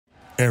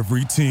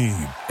Every team,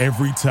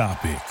 every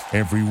topic,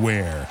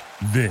 everywhere.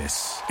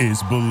 This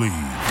is Believe.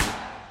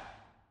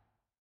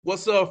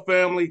 What's up,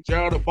 family?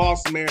 Gerald the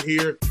Bossman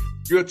here.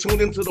 You're tuned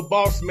into the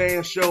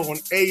Bossman Show on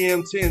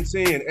AM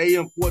 1010,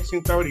 AM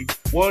 1430,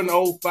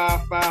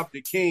 1055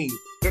 The King.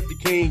 Check The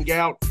King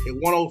out at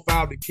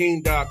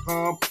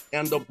 105theking.com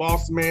and the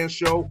Bossman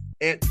Show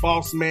at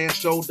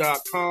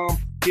bossmanshow.com.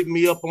 Hit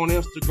me up on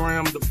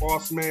Instagram, The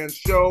Bossman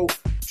Show,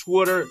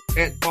 Twitter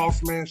at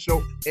Bossman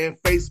Show, and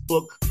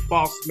Facebook,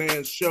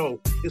 Bossman Show.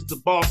 It's the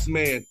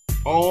Bossman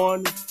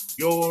on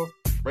your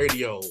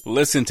radio.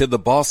 Listen to the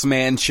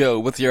Bossman Show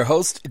with your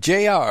host,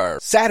 JR,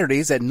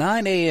 Saturdays at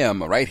 9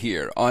 a.m. right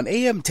here on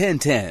AM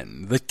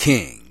 1010, The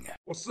King.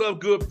 What's up,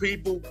 good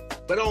people?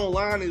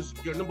 BetOnline is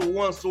your number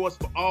one source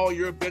for all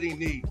your betting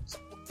needs.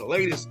 The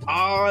latest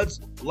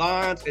odds,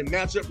 lines, and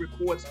matchup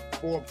reports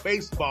for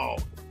baseball,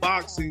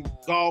 boxing,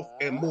 golf,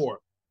 and more.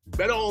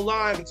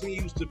 BetOnline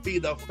continues to be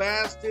the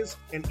fastest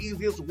and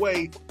easiest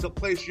way to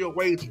place your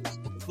wagers,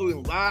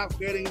 including live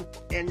betting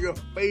and your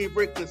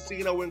favorite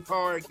casino and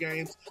card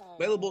games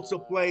available to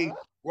play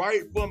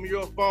right from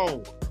your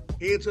phone.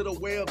 Head to the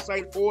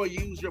website or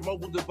use your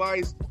mobile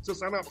device to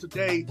sign up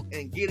today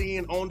and get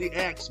in on the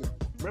action.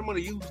 Remember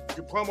to use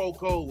your promo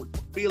code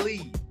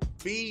BELIEVE,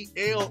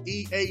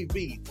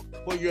 BLEAV,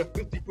 for your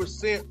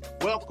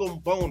 50% welcome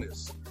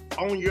bonus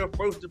on your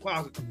first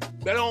deposit.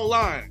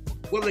 BetOnline,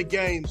 where the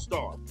game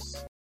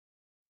starts.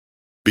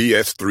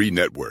 BS3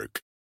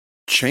 Network,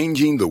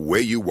 changing the way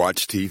you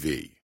watch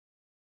TV.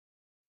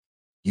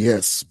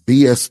 Yes,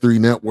 BS3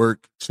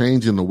 Network,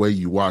 changing the way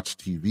you watch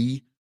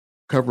TV,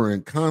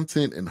 covering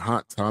content and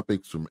hot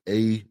topics from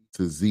A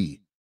to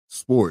Z,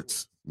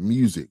 sports,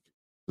 music,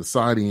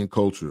 society and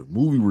culture,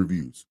 movie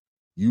reviews,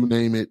 you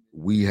name it,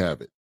 we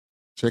have it.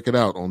 Check it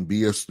out on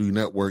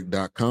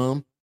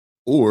bs3network.com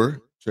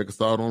or check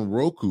us out on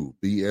Roku,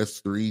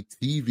 BS3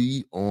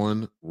 TV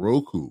on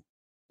Roku,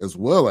 as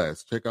well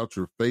as check out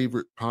your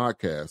favorite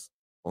podcast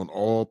on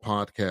all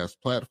podcast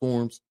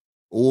platforms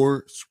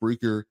or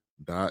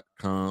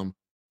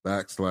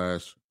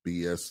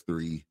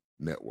Spreaker.com/BS3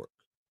 Network.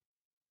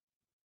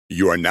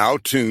 You are now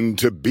tuned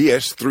to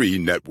BS3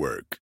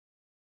 Network.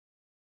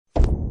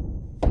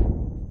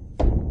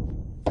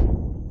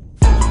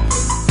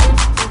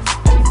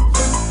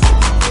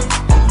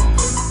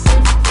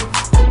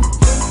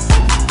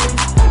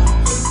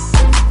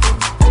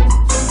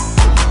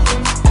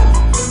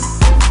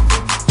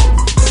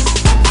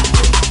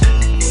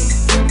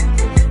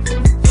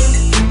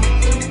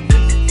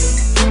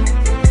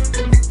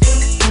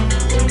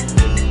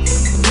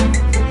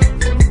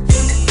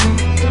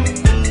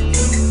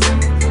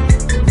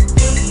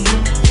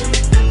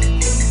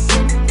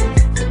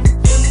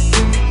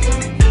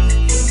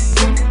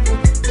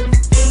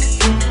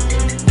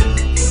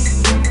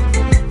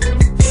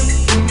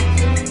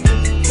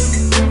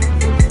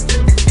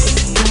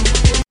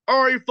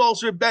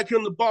 Folks, we're back here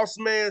on the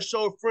Bossman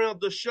Show, friend of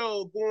the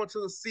show, going to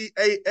the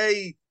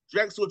CAA.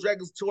 Drexel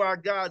Dragons to our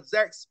guy,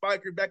 Zach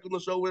Spiker, back on the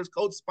show with us.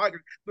 Coach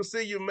Spiker, good to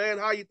see you, man.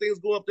 How you things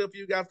going up there for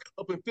you guys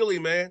up in Philly,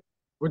 man?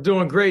 We're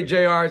doing great,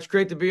 JR. It's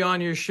great to be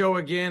on your show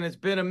again. It's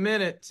been a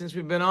minute since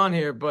we've been on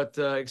here, but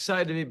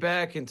excited to be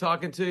back and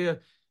talking to you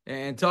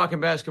and talking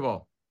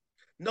basketball.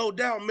 No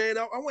doubt, man.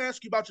 I want to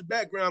ask you about your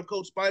background,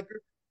 Coach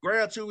Spiker.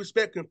 Gratitude,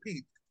 respect,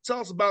 compete. Tell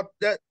us about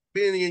that.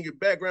 Being in your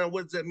background,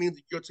 what does that mean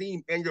to your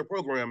team and your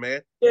program,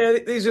 man? Yeah,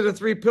 these are the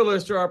three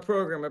pillars to our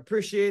program.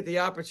 Appreciate the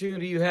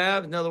opportunity you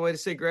have. Another way to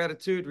say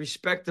gratitude,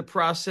 respect the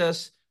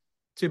process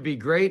to be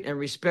great and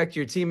respect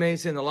your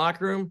teammates in the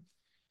locker room.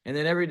 And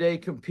then every day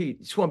compete.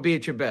 You just want to be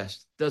at your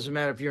best. Doesn't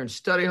matter if you're in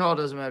study hall,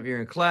 doesn't matter if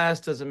you're in class,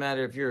 doesn't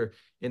matter if you're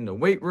in the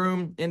weight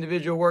room,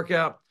 individual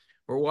workout,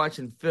 or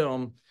watching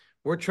film.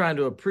 We're trying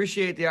to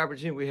appreciate the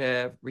opportunity we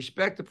have,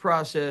 respect the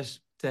process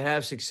to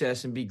have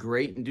success and be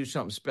great and do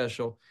something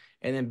special,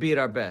 and then be at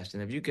our best.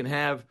 And if you can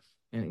have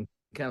and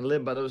kind of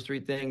live by those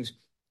three things,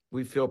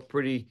 we feel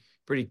pretty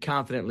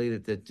confidently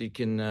that you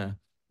can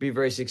be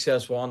very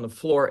successful on the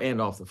floor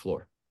and off the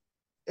floor.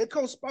 And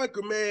Coach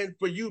Spiker, man,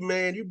 for you,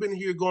 man, you've been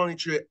here going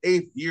into your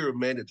 8th year,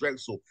 man, at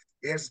Drexel.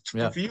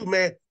 For you,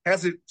 man,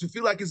 has it to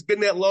feel like it's been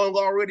that long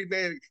already,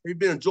 man? You've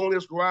been enjoying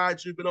this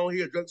ride. You've been on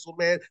here at Drexel,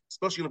 man,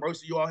 especially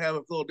University you all have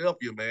in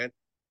Philadelphia, man.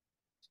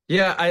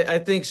 Yeah, I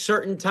think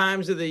certain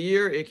times of the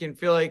year it can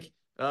feel like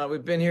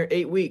we've been here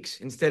 8 weeks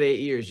instead of 8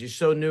 years. You're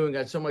so new and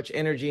got so much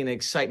energy and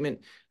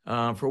excitement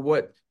for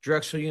what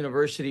Drexel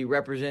University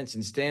represents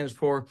and stands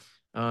for.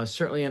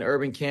 Certainly on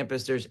urban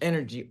campus, there's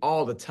energy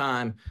all the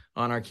time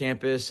on our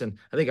campus. And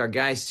I think our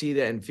guys see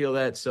that and feel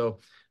that. So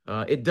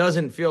it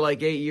doesn't feel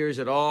like 8 years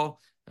at all.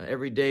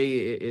 Every day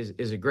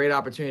is a great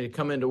opportunity to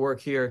come into work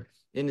here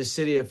in the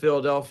city of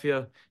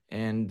Philadelphia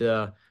and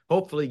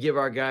hopefully give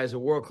our guys a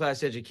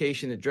world-class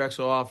education that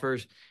Drexel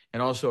offers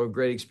and also a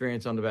great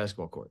experience on the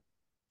basketball court.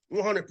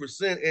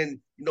 100%. And,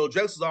 you know,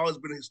 Drexel's always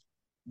been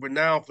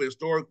renowned for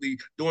historically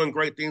doing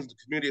great things in the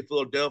community of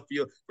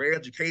Philadelphia, great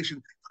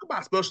education. Talk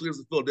about especially as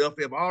in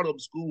Philadelphia, have all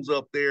those schools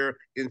up there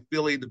in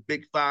Philly, the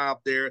Big Five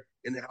there,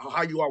 and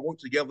how you all work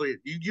together.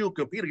 You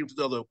compete against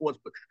each other, of course,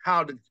 but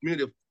how the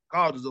community of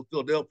colleges of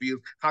Philadelphia is,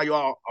 how you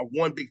all are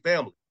one big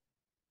family.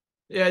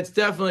 Yeah, it's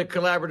definitely a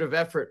collaborative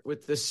effort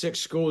with the 6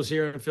 schools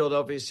here in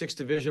Philadelphia, 6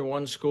 Division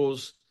I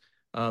schools.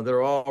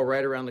 They're all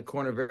right around the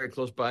corner, very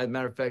close by. As a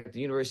matter of fact, the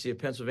University of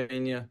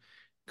Pennsylvania,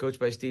 coached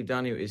by Steve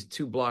Donahue, is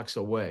 2 blocks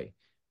away.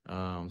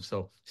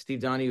 So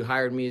Steve Donahue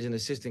hired me as an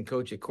assistant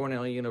coach at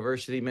Cornell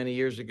University many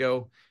years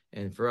ago.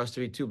 And for us to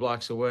be 2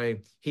 blocks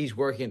away, he's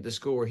working at the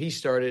school where he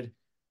started,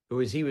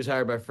 he was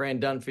hired by Fran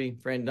Dunphy.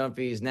 Fran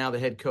Dunphy is now the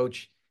head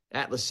coach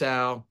at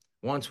LaSalle,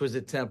 once was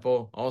at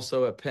Temple,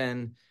 also at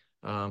Penn.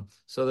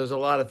 So there's a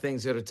lot of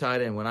things that are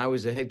tied in. When I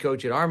was the head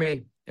coach at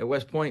Army at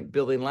West Point,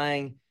 Billy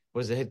Lang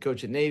was the head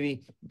coach at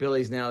Navy.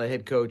 Billy's now the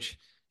head coach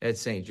at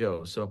St.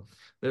 Joe. So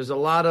there's a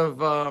lot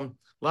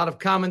of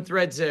common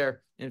threads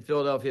there in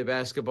Philadelphia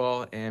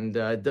basketball, and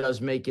it does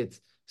make it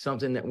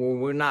something that when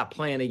we're not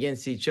playing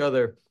against each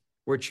other,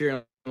 we're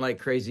cheering like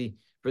crazy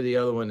for the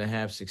other one to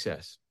have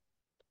success.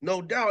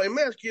 No doubt. And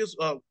man, kids,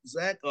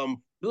 Zach,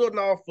 building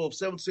off of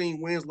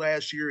 17 wins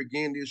last year,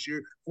 again this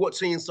year,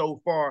 14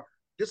 so far.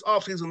 This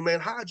offseason, man,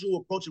 how'd you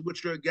approach it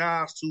with your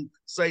guys to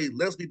say,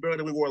 let's be better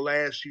than we were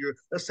last year?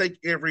 Let's take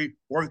every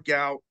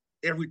workout,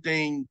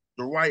 everything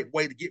the right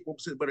way to get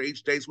 1% better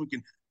each day so we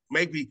can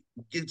maybe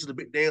get to the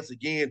big dance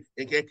again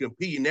and can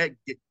compete in that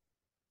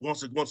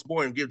once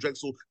more and give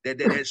Drexel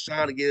that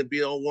shine again and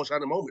be on one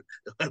shot a moment.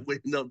 That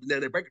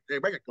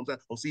record comes out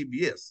on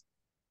CBS.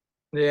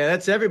 Yeah,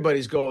 that's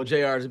everybody's goal,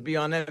 JR, to be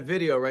on that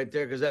video right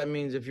there, because that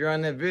means if you're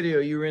on that video,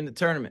 you're in the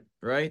tournament,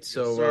 right?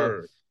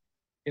 So,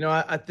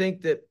 I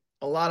think that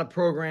a lot of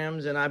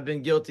programs, and I've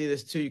been guilty of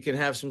this too, you can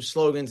have some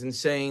slogans and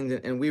sayings,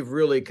 and we've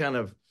really kind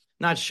of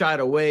not shied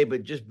away,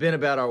 but just been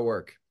about our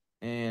work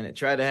and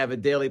tried to have a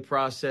daily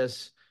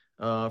process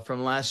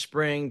from last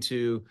spring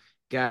to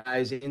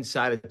guys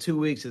inside of 2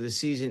 weeks of the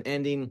season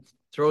ending,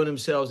 throwing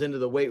themselves into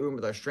the weight room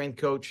with our strength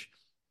coach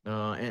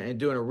and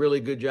doing a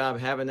really good job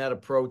having that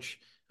approach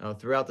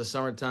throughout the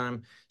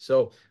summertime.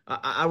 So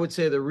I would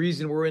say the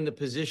reason we're in the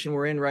position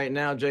we're in right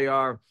now,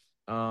 JR,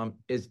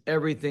 is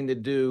everything to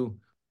do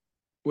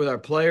with our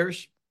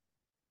players.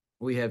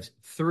 We have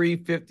 3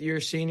 fifth-year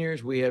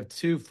seniors. We have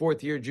 2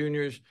 fourth-year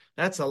juniors.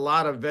 That's a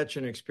lot of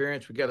veteran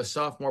experience. We've got a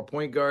sophomore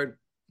point guard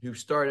who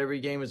start every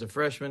game as a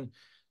freshman.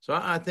 So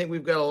I think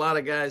we've got a lot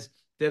of guys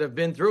that have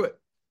been through it.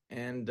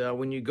 And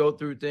when you go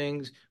through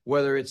things,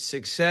 whether it's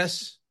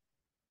success,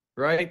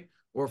 right,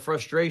 or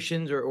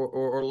frustrations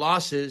or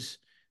losses,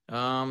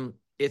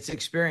 it's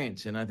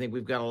experience. And I think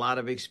we've got a lot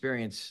of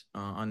experience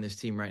on this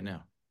team right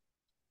now.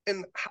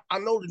 And I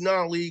know the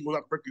non-league, well,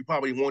 not the record you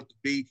probably want to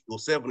be,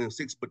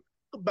 7-6, but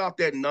about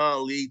that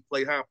non-league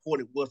play, how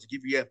important it was to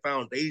give you that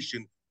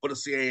foundation for the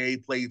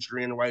CAA play that you're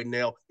in right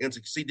now and to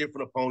see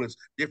different opponents,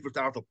 different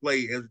styles of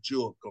play as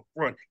you'll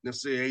confront in the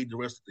CAA the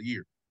rest of the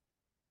year.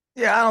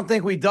 Yeah, I don't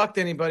think we ducked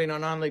anybody in our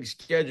non-league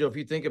schedule. If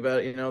you think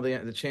about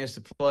it, the chance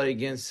to play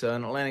against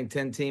an Atlantic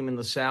 10 team in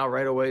LaSalle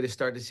right away to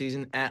start the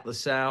season at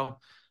LaSalle,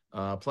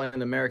 playing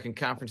an American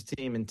Conference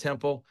team in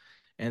Temple,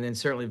 and then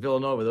certainly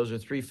Villanova. Those are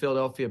 3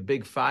 Philadelphia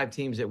Big 5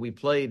 teams that we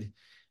played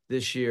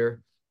this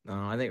year.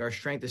 I think our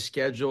strength of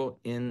schedule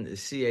in the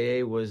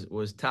CAA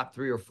was top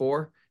 3 or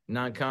 4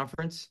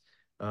 non-conference.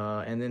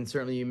 And then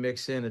certainly you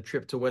mix in a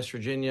trip to West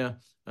Virginia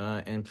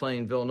and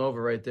playing Villanova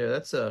right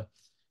there.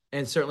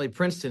 And certainly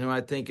Princeton, who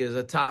I think is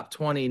a top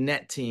 20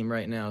 net team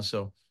right now.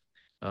 So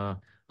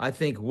I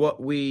think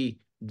what we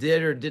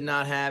did or did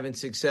not have in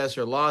success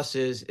or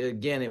losses,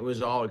 again, it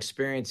was all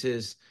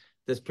experiences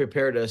that's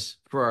prepared us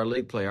for our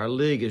league play. Our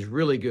league is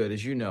really good,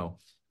 as you know.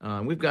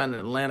 We've got an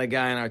Atlanta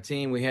guy on our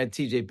team. We had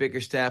TJ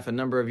Bickerstaff a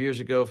number of years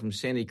ago from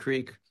Sandy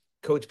Creek,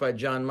 coached by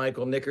John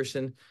Michael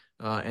Nickerson.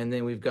 And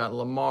then we've got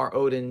Lamar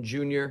Odin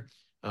Jr.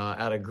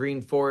 Out of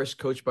Green Forest,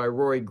 coached by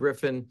Rory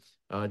Griffin.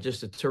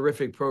 Just a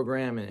terrific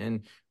program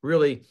and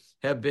really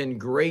have been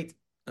great.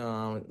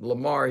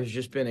 Lamar has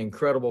just been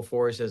incredible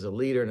for us as a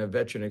leader and a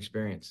veteran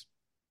experience.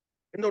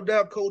 And no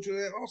doubt, Coach.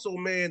 And also,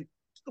 man,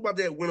 talk about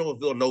that win over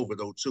Villanova,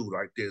 though, too,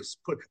 like this.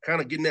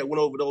 Kind of getting that win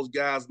over those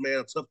guys, man,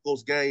 a tough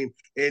close game.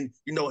 And,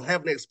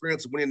 having the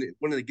experience of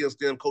winning against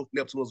them. Coach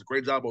Neptune does a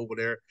great job over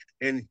there.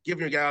 And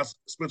giving your guys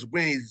experience of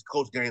winning these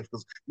coach games,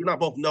 because you not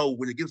both know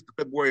when it gets to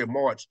February and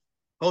March,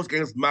 those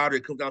games matter.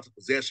 It comes down to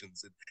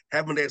possessions. And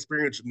having that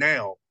experience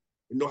now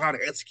and know how to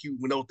execute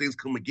when those things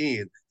come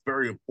again, it's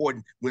very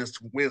important when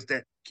it's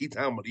that key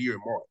time of the year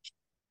in March.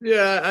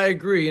 Yeah, I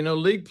agree.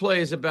 League play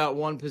is about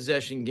 1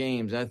 possession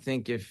games. I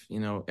think if,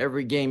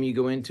 every game you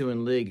go into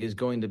in league is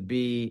going to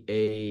be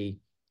a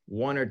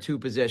 1 or 2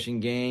 possession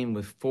game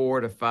with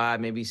 4 to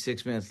 5, maybe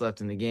 6 minutes left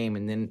in the game.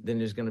 And then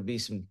there's going to be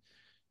some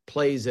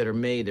plays that are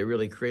made that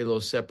really create a little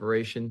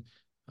separation.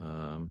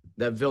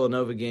 That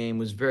Villanova game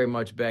was very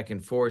much back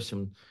and forth.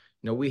 And,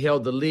 we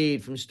held the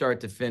lead from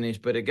start to finish,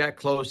 but it got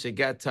close. It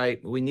got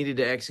tight. We needed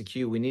to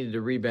execute. We needed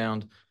to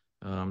rebound.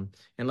 And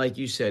like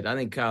you said, I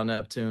think Kyle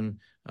Neptune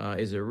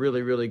is a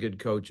really, really good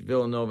coach.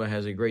 Villanova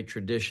has a great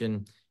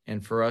tradition.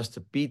 And for us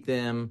to beat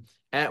them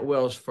at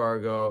Wells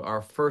Fargo,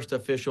 our first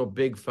official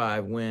Big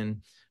 5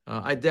 win,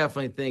 I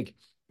definitely think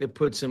it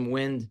put some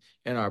wind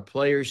in our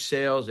players'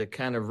 sails. It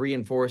kind of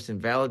reinforced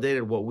and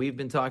validated what we've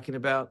been talking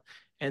about.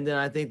 And then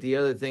I think the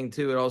other thing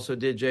too, it also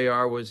did,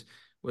 JR, was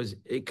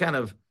it kind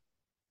of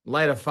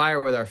light a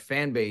fire with our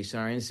fan base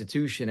and our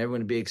institution.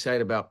 Everyone to be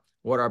excited about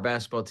what our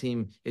basketball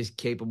team is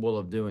capable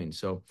of doing.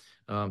 So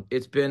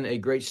it's been a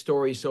great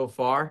story so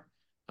far.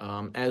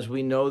 As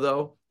we know,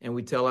 though, and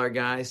we tell our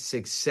guys,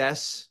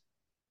 success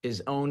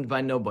is owned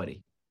by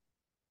nobody,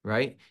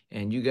 right?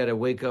 And you got to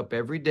wake up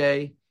every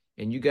day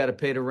and you got to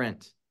pay the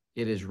rent.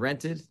 It is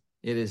rented.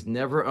 It is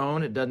never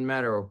owned. It doesn't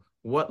matter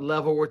what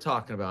level we're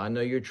talking about. I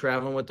know you're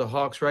traveling with the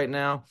Hawks right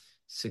now.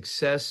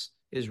 Success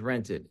is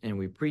rented. And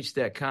we preach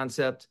that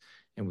concept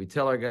and we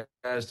tell our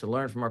guys to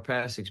learn from our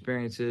past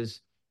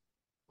experiences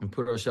and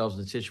put ourselves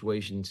in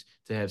situations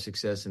to have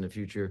success in the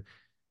future.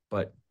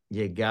 But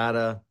you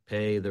gotta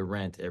pay the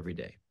rent every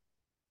day.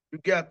 You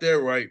got that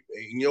right.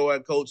 And you know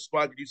what, Coach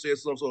Spike, you said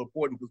something so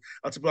important because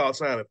I tell people all the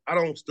time, if I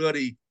don't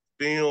study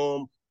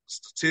film,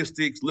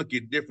 statistics, look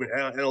at different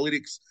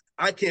analytics,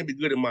 I can't be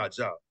good at my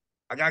job.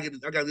 I gotta give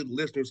the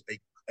listeners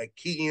a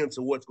key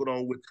into what's going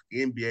on with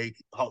the NBA,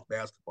 Hawks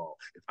basketball.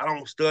 If I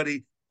don't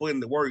study, put in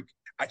the work,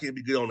 I can't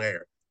be good on the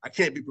air. I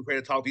can't be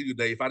prepared to talk to you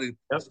today if I didn't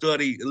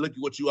study and look at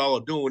what you all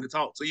are doing to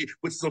talk to you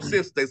with some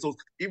sense today. So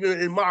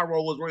even in my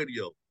role as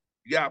radio,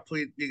 you gotta put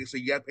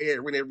you gotta pay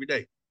it rent every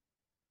day.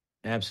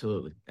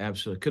 Absolutely.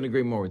 Couldn't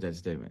agree more with that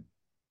statement.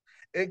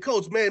 And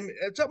Coach, man,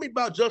 tell me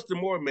about Justin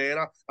Moore, man.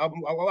 I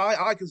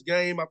like his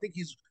game. I think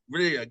he's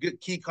really a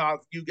good key card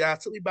for you guys.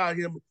 Tell me about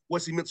him.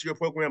 What's he meant to your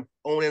program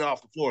on and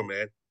off the floor,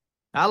 man?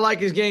 I like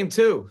his game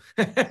too.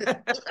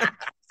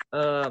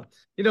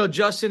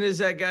 Justin is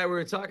that guy we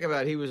were talking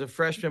about. He was a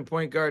freshman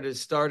point guard that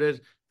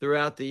started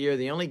throughout the year.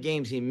 The only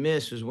games he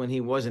missed was when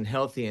he wasn't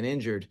healthy and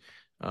injured.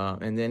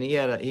 And then he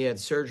had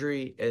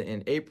surgery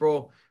in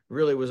April,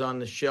 really was on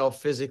the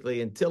shelf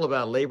physically until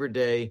about Labor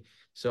Day.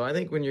 So I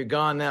think when you're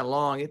gone that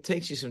long, it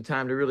takes you some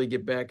time to really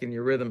get back in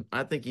your rhythm.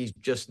 I think he's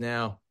just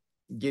now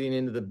getting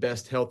into the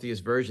best,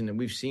 healthiest version that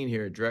we've seen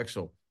here at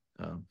Drexel.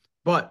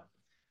 But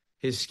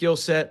his skill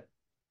set,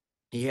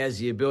 he has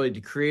the ability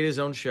to create his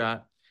own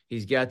shot.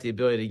 He's got the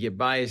ability to get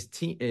by his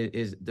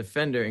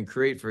defender and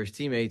create for his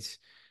teammates.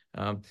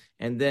 And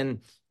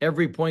then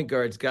every point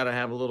guard's got to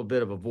have a little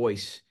bit of a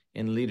voice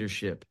in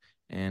leadership.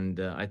 And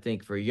I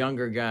think for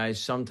younger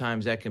guys,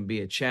 sometimes that can be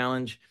a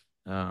challenge.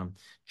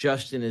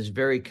 Justin is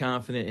very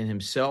confident in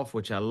himself,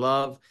 which I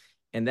love.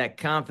 And that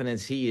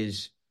confidence he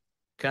is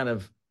kind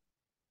of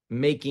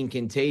making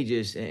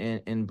contagious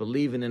and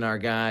believing in our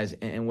guys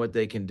and what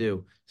they can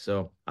do.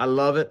 So I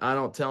love it. I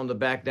don't tell him to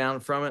back down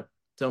from it.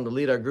 Tell him to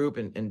lead our group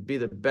and be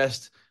the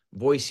best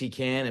voice he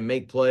can and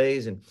make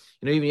plays. And,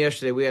 even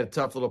yesterday we had a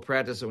tough little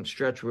practice on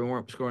stretch where we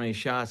weren't scoring any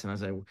shots. And I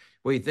said,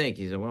 what do you think?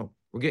 He said, well,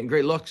 we're getting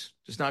great looks,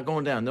 just not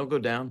going down. They'll go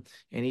down.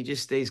 And he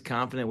just stays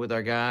confident with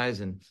our guys.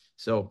 And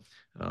so,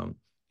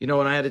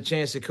 when I had a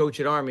chance to coach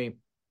at Army,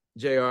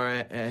 JR,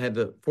 I had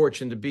the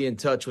fortune to be in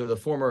touch with a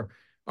former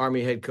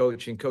Army head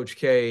coach and Coach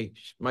K,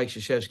 Mike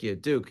Krzyzewski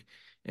at Duke.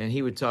 And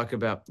he would talk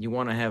about you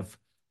want to have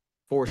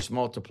force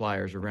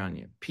multipliers around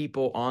you,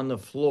 people on the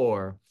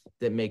floor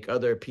that make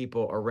other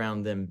people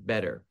around them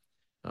better.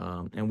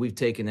 And we've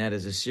taken that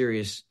as a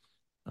serious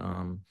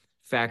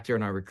factor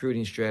in our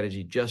recruiting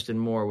strategy. Justin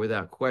Moore,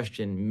 without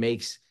question,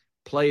 makes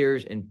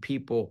players and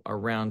people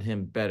around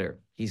him better.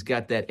 He's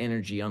got that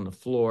energy on the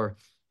floor,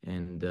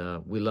 and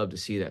we love to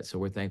see that. So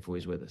we're thankful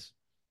he's with us.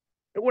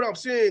 And what I'm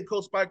saying,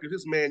 Coach Spiker,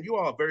 this man, you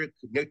all are very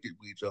connected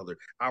with each other.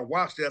 I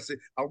watch teams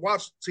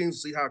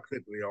to see how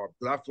connected they are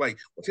because I feel like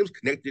when teams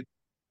connected,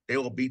 they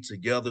will be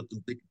together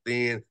through thick and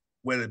thin,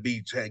 whether it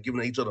be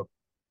giving each other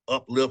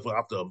uplift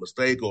after a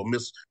mistake or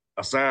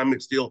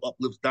misassignment, still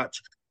uplifts, not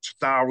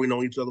souring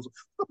on each other. So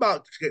what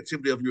about the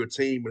connectivity of your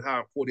team and how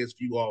important it is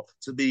for you all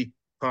to be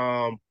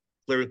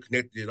very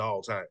connected at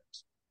all times?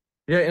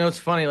 Yeah, it's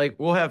funny. Like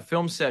we'll have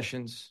film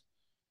sessions,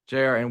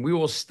 JR, and we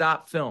will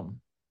stop film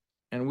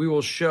and we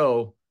will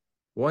show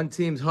one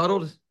team's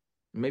huddled,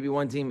 maybe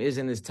one team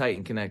isn't as tight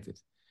and connected.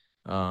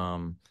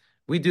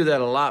 We do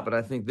that a lot, but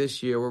I think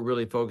this year we're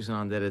really focusing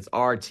on that it's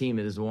our team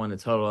that is the one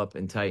that's huddled up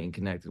and tight and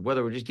connected.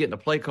 Whether we're just getting a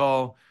play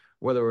call,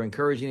 whether we're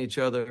encouraging each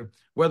other,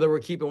 whether we're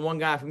keeping one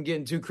guy from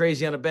getting too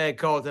crazy on a bad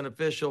call with an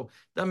official,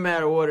 doesn't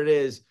matter what it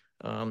is.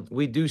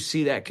 We do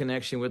see that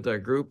connection with our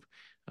group.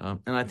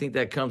 And I think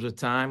that comes with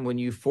time. When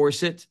you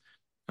force it,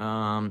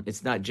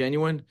 it's not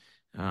genuine.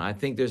 I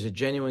think there's a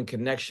genuine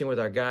connection with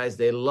our guys.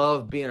 They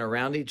love being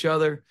around each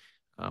other.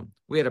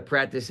 We had a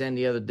practice end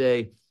the other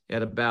day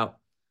at about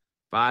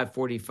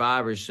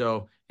 5:45 or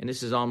so, and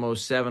this is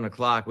almost 7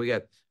 o'clock. We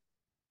got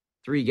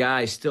 3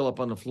 guys still up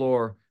on the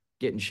floor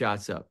getting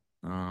shots up.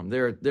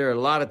 There are a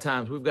lot of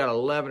times we've got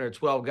 11 or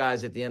 12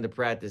 guys at the end of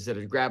practice that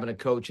are grabbing a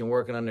coach and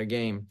working on their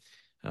game.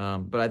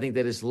 But I think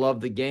they just love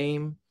the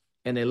game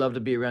and they love to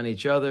be around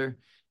each other.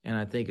 And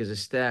I think as a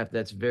staff,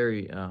 that's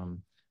very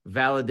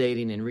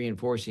validating and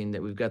reinforcing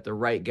that we've got the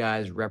right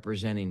guys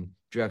representing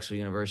Drexel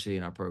University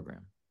in our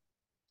program.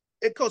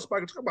 And Coach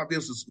Spiker, talk about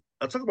this.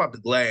 Talk about the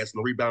glass and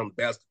the rebound in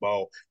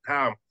basketball,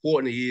 how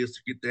important it is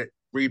to get that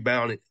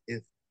rebound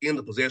and in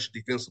the possession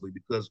defensively,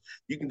 because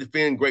you can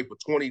defend great for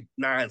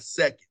 29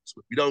 seconds.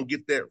 But if you don't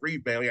get that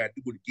rebound, you got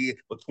to do it again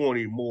for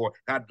 20 more.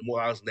 How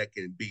demoralizing that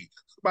can be.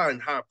 It's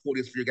about how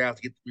important it is for your guys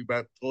to get the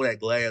rebound, throw that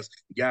glass,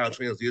 get out in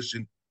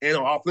transition, and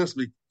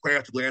offensively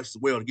crash the glass as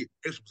well to get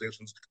extra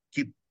possessions,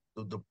 keep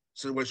the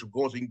situation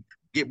going so you can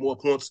get more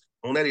points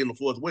on that end of the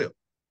floor as well.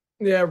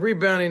 Yeah,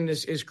 rebounding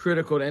is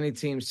critical to any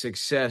team's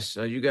success.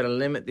 You got to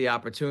limit the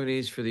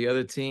opportunities for the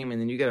other team, and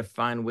then you got to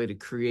find a way to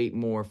create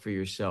more for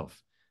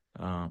yourself.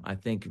 I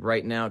think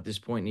right now at this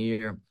point in the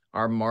year,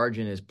 our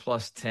margin is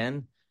plus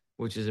 10,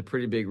 which is a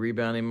pretty big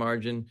rebounding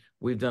margin.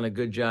 We've done a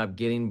good job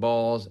getting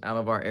balls out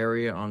of our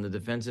area on the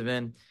defensive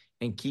end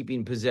and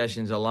keeping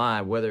possessions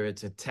alive, whether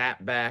it's a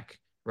tap back,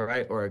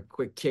 right, or a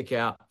quick kick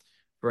out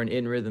for an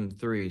in-rhythm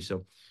three.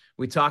 So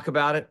we talk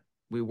about it,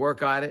 we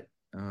work at it,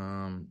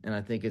 and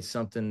I think it's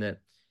something that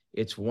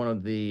it's one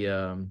of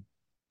the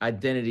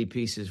identity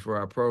pieces for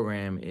our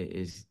program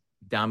is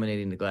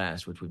dominating the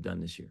glass, which we've done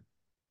this year.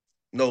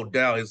 No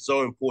doubt. It's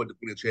so important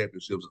to win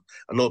championships.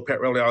 I know Pat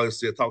Riley always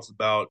talks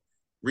about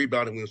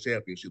rebounding win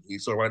championships.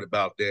 He's so right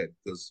about that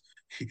because,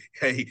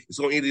 hey, it's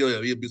going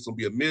to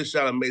be a missed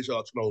shot, a made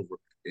shot, turnover.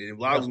 And a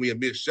lot of them be a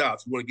missed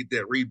shots. You want to get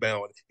that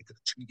rebound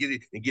and get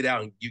it and get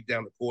out and get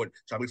down the court,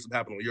 try to make something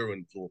happen on your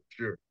end for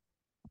sure.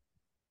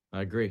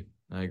 I agree.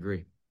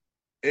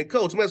 And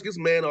Coach, man,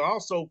 man,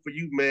 also for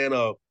you, man,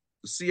 the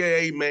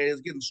CAA, man,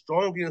 is getting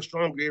stronger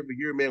every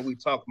year, man. We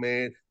talk,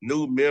 man,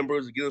 new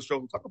members getting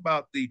stronger. Talk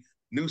about the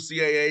new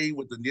CAA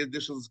with the new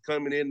additions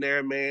coming in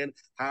there, man.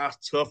 How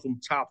it's tough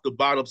from top to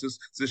bottom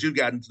since you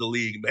got into the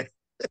league, man.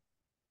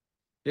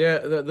 Yeah,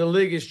 the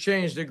league has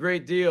changed a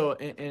great deal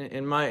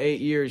in my 8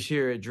 years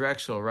here at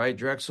Drexel, right?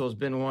 Drexel has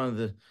been one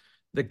of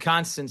the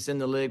constants in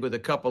the league with a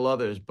couple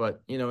others.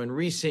 But, in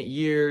recent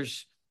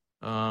years,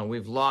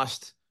 we've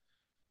lost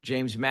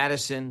James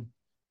Madison,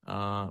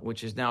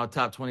 which is now a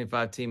top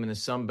 25 team in the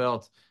Sun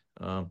Belt.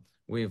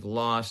 We've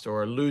lost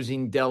or are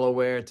losing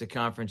Delaware to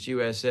Conference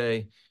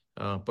USA.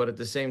 But at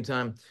the same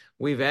time,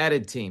 we've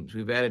added teams.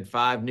 We've added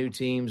 5 new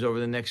teams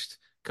over in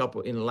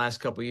the last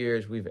couple of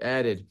years. We've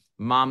added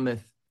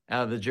Monmouth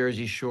out of the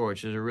Jersey Shore,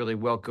 which is a really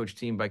well-coached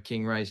team by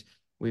King Rice.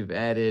 We've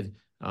added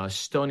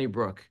Stony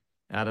Brook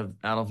out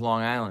of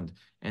Long Island.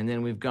 And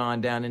then we've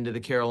gone down into the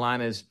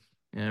Carolinas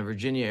and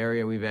Virginia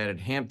area. We've added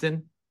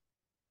Hampton,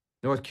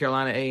 North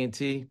Carolina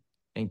A&T,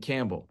 and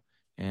Campbell.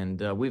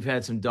 And we've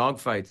had some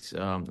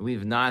dogfights.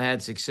 We've not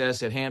had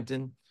success at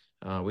Hampton.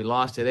 We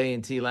lost at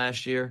A&T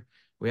last year.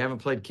 We haven't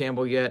played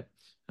Campbell yet,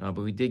 but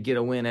we did get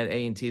a win at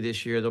A&T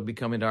this year. They'll be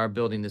coming to our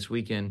building this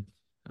weekend.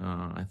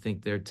 I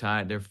think they're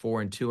tied. They're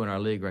 4-2 in our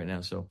league right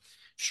now. So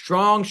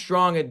strong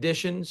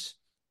additions,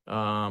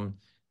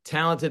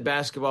 talented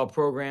basketball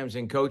programs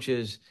and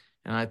coaches.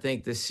 And I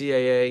think the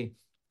CAA,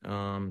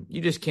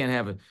 you just can't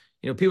have it.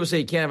 People say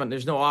you can't have it.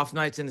 There's no off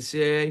nights in the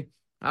CAA.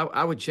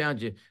 I would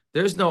challenge you.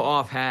 There's no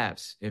off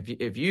halves.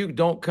 If you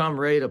don't come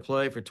ready to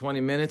play for 20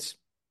 minutes,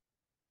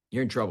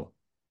 you're in trouble.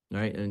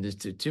 Right. And there's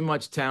too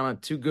much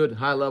talent, too good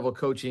high-level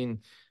coaching.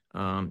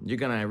 You're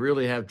going to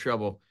really have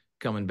trouble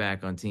coming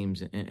back on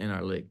teams in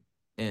our league.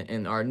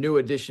 And our new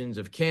additions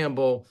of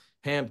Campbell,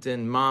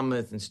 Hampton,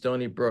 Monmouth, and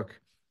Stony Brook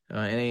and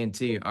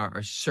A&T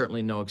are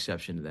certainly no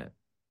exception to that.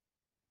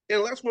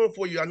 And last one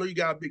for you. I know you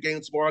got a big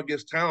game tomorrow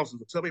against Townsend.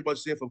 So tell me about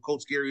seeing from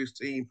Coach Gary's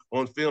team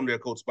on film there,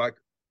 Coach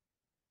Spiker.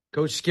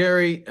 Coach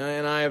Scary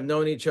and I have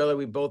known each other.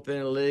 We've both been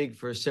in the league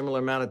for a similar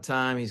amount of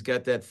time. He's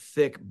got that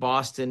thick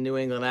Boston, New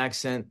England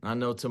accent. I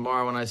know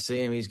tomorrow when I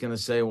see him, he's going to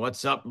say,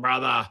 "What's up,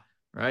 brother?"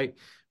 Right?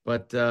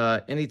 But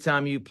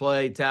anytime you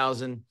play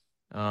Townsend,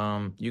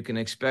 you can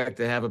expect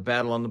to have a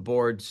battle on the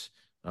boards.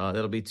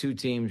 That'll be 2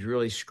 teams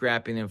really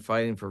scrapping and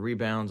fighting for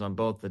rebounds on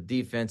both the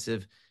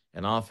defensive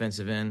and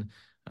offensive end.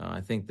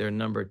 I think they're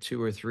number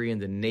 2 or 3 in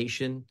the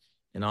nation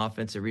in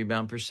offensive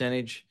rebound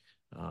percentage.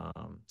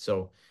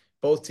 So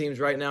both teams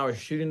right now are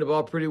shooting the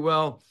ball pretty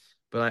well,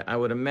 but I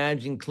would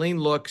imagine clean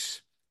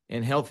looks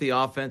and healthy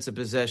offensive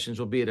possessions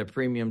will be at a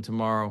premium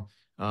tomorrow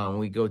when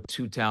we go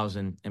to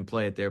Townsend and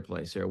play at their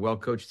place. They're a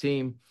well-coached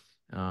team.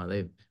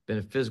 They've been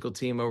a physical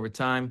team over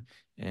time,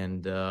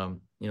 and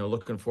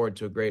looking forward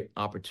to a great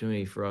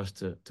opportunity for us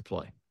to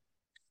play.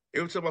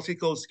 Every time I see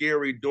Coach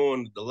Scary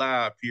during the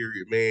live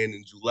period, man,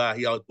 in July,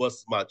 he always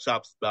busts my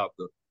chops about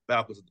the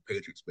Falcons and the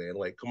Patriots, man.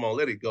 Like, come on,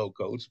 let it go,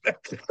 Coach.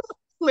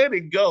 Let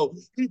it go.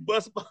 He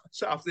busts my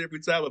chops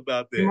every time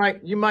about that.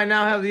 You might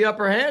now have the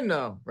upper hand,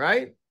 though,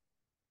 right?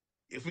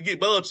 If we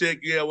get Belichick,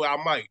 yeah, well,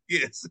 I might.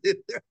 Yes,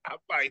 I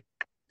might.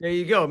 There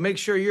you go. Make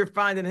sure you're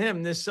finding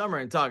him this summer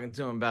and talking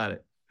to him about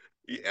it.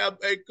 Yeah,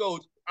 hey,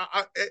 Coach.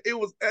 It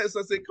was, as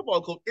I said, come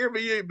on, Coach.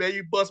 Every year, man,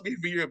 you bust me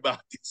every year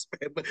about this,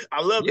 man. But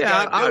I love the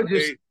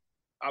guy.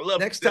 I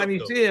love next time you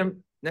see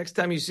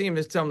him,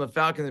 just tell him the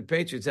Falcons and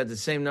Patriots had the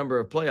same number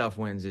of playoff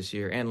wins this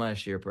year and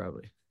last year,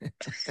 probably.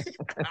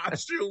 I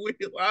sure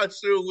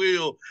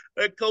will.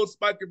 Hey, Coach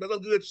Spiker, man, a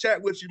good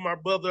chat with you, my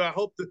brother. I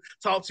hope to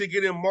talk to you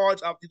again in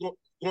March.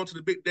 going to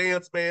the big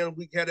dance, man.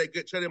 We had that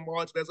good chat in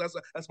March. That's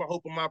my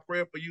hope and my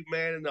prayer for you,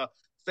 man. And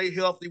stay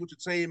healthy with your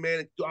team, man.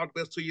 And do all the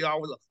best to you. I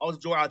always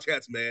enjoy our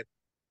chats, man.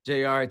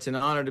 JR, it's an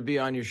honor to be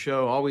on your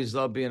show. Always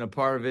love being a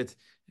part of it.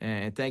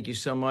 And thank you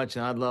so much.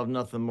 And I'd love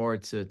nothing more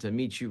to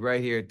meet you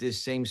right here at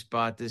this same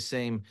spot, this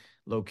same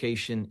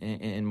location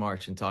in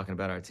March and talking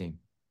about our team.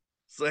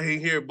 Same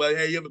here, buddy.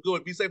 Hey, you have a good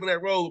one. Be safe on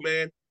that road,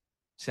 man.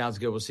 Sounds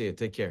good. We'll see you.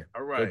 Take care.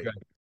 All right.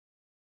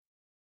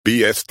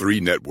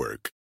 BS3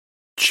 Network.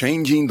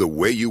 Changing the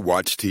way you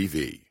watch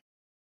TV.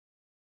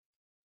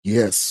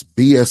 Yes,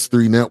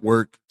 BS3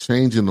 Network,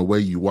 changing the way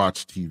you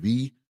watch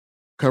TV,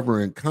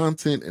 covering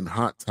content and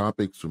hot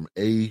topics from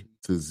A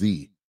to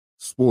Z.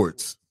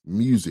 Sports,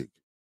 music,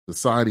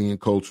 society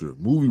and culture,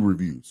 movie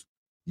reviews.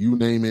 You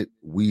name it,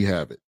 we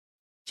have it.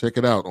 Check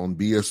it out on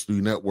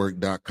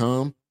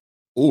bs3network.com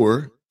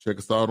or check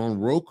us out on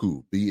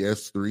Roku,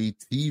 BS3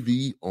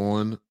 TV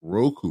on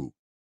Roku,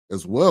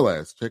 as well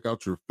as check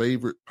out your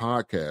favorite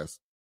podcast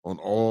on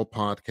all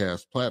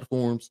podcast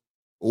platforms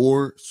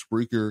or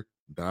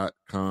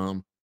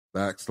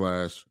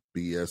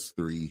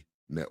Spreaker.com/BS3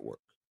 Network.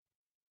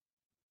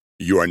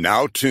 You are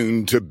now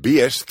tuned to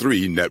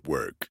BS3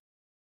 Network.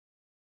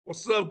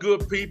 What's up,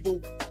 good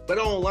people? Bet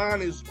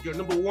Online is your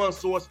number one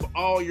source for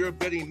all your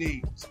betting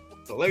needs.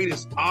 The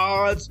latest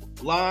odds,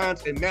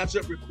 lines, and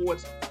matchup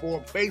reports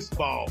for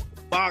baseball,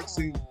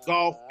 boxing,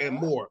 golf, and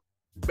more.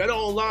 Bet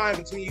Online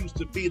continues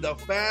to be the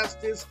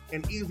fastest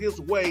and easiest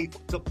way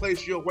to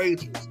place your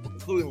wagers,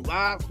 including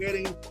live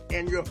betting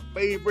and your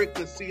favorite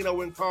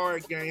casino and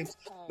card games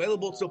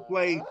available to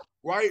play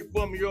right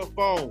from your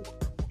phone.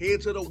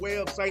 Head to the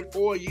website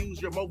or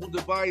use your mobile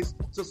device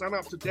to sign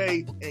up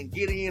today and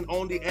get in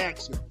on the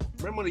action.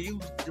 Remember to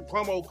use your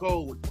promo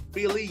code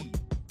BELIEVE,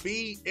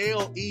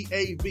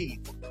 BLEAV,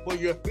 for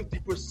your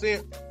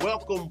 50%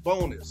 welcome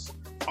bonus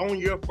on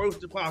your first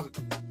deposit.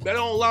 Bet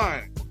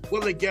Online,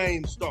 where the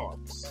game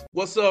starts.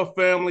 What's up,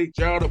 family?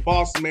 Gerald the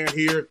Bossman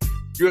here.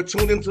 You're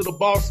tuned into the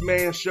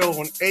Bossman Show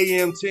on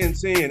AM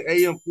 1010,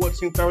 AM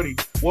 1430,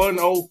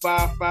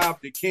 1055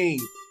 The King.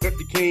 Check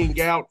The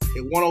King out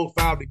at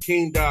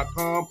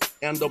 105theking.com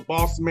and the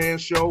Bossman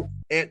Show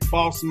at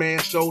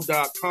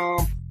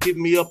bossmanshow.com. Hit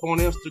me up on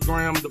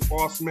Instagram, The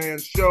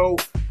Bossman Show,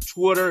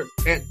 Twitter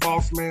at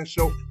Bossman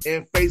Show,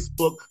 and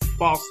Facebook,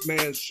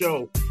 Bossman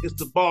Show. It's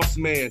the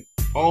Bossman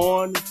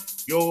on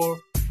your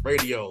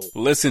radio.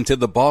 Listen to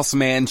The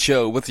Bossman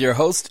Show with your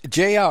host,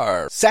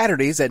 JR,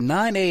 Saturdays at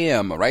 9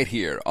 a.m. right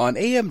here on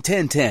AM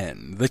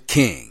 1010, The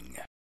King.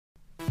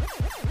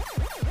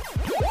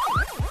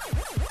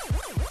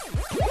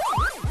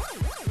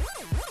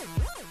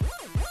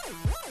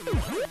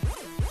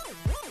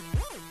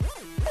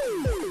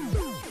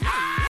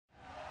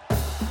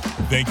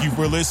 Thank you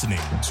for listening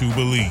to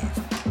Believe.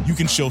 You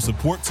can show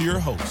support to your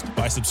host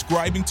by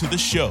subscribing to the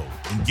show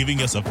and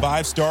giving us a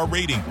 5-star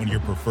rating on your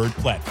preferred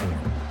platform.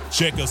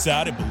 Check us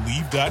out at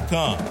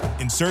Believe.com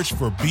and search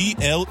for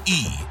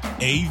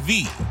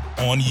BLEAV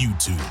on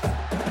YouTube.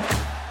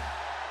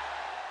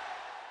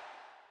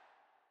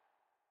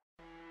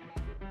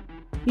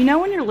 You know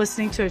when you're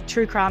listening to a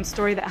true crime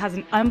story that has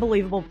an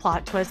unbelievable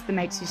plot twist that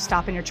makes you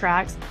stop in your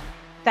tracks?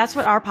 That's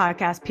what our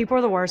podcast, People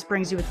Are the Worst,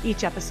 brings you with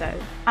each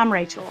episode. I'm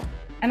Rachel.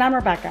 And I'm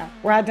Rebecca.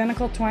 We're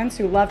identical twins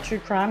who love true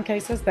crime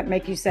cases that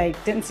make you say,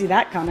 didn't see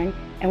that coming,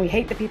 and we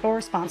hate the people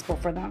responsible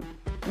for them.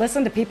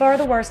 Listen to People Are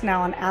the Worst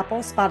now on Apple,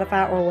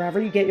 Spotify, or wherever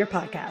you get your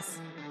podcasts.